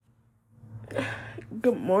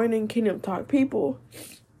Good morning, Kingdom Talk people.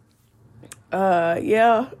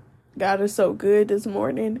 Yeah, God is so good this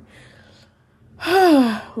morning.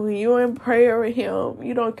 When you're in prayer with Him,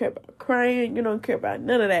 you don't care about crying, you don't care about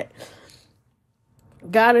none of that.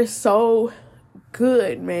 God is so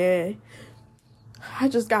good, man. I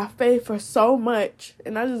just got faith for so much,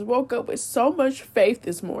 and I just woke up with so much faith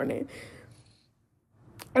this morning.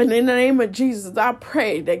 And in the name of Jesus, I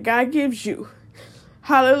pray that God gives you,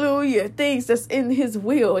 hallelujah, things that's in His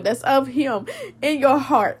will, that's of Him, in your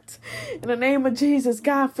heart. In the name of Jesus,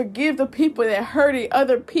 God, forgive the people that hurting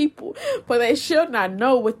other people, for they shall not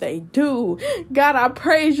know what they do. God, I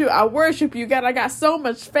praise you. I worship you. God, I got so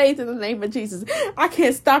much faith in the name of Jesus. I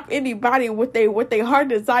can't stop anybody with their heart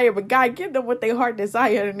desire, but God, give them what their heart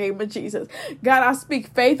desire in the name of Jesus. God, I speak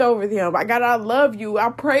faith over them. God, I love you. I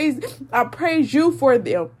praise you for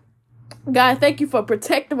them. God, thank you for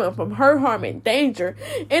protecting them from hurt, harm, and danger.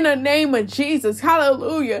 In the name of Jesus,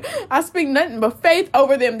 hallelujah. I speak nothing but faith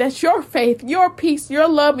over them. That's your faith, your peace, your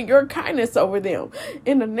love, and your kindness over them.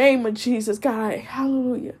 In the name of Jesus, God,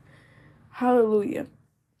 hallelujah. Hallelujah.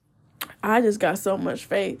 I just got so much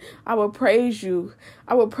faith. I will praise you.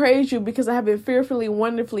 I will praise you because I have been fearfully,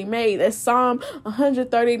 wonderfully made. That's Psalm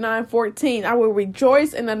 139:14. I will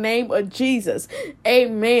rejoice in the name of Jesus.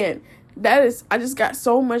 Amen. I just got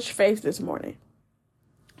so much faith this morning.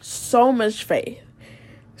 So much faith.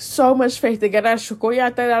 So much faith.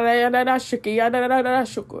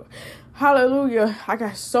 Hallelujah. I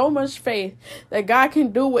got so much faith that God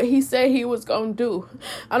can do what He said He was going to do.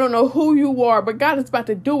 I don't know who you are, but God is about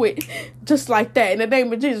to do it just like that. In the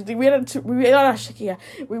name of Jesus, get ready to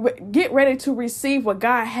receive what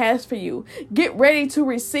God has for you. Get ready to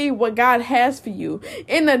receive what God has for you.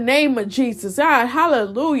 In the name of Jesus. God,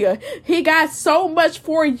 hallelujah. He got so much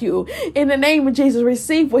for you. In the name of Jesus,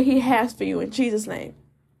 receive what He has for you in Jesus' name.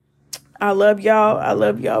 I love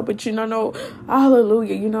y'all, but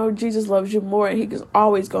hallelujah, Jesus loves you more, and He's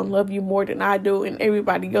always going to love you more than I do and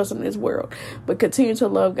everybody else in this world. But continue to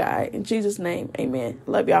love God. In Jesus' name, amen.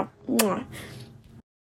 Love y'all. Mwah.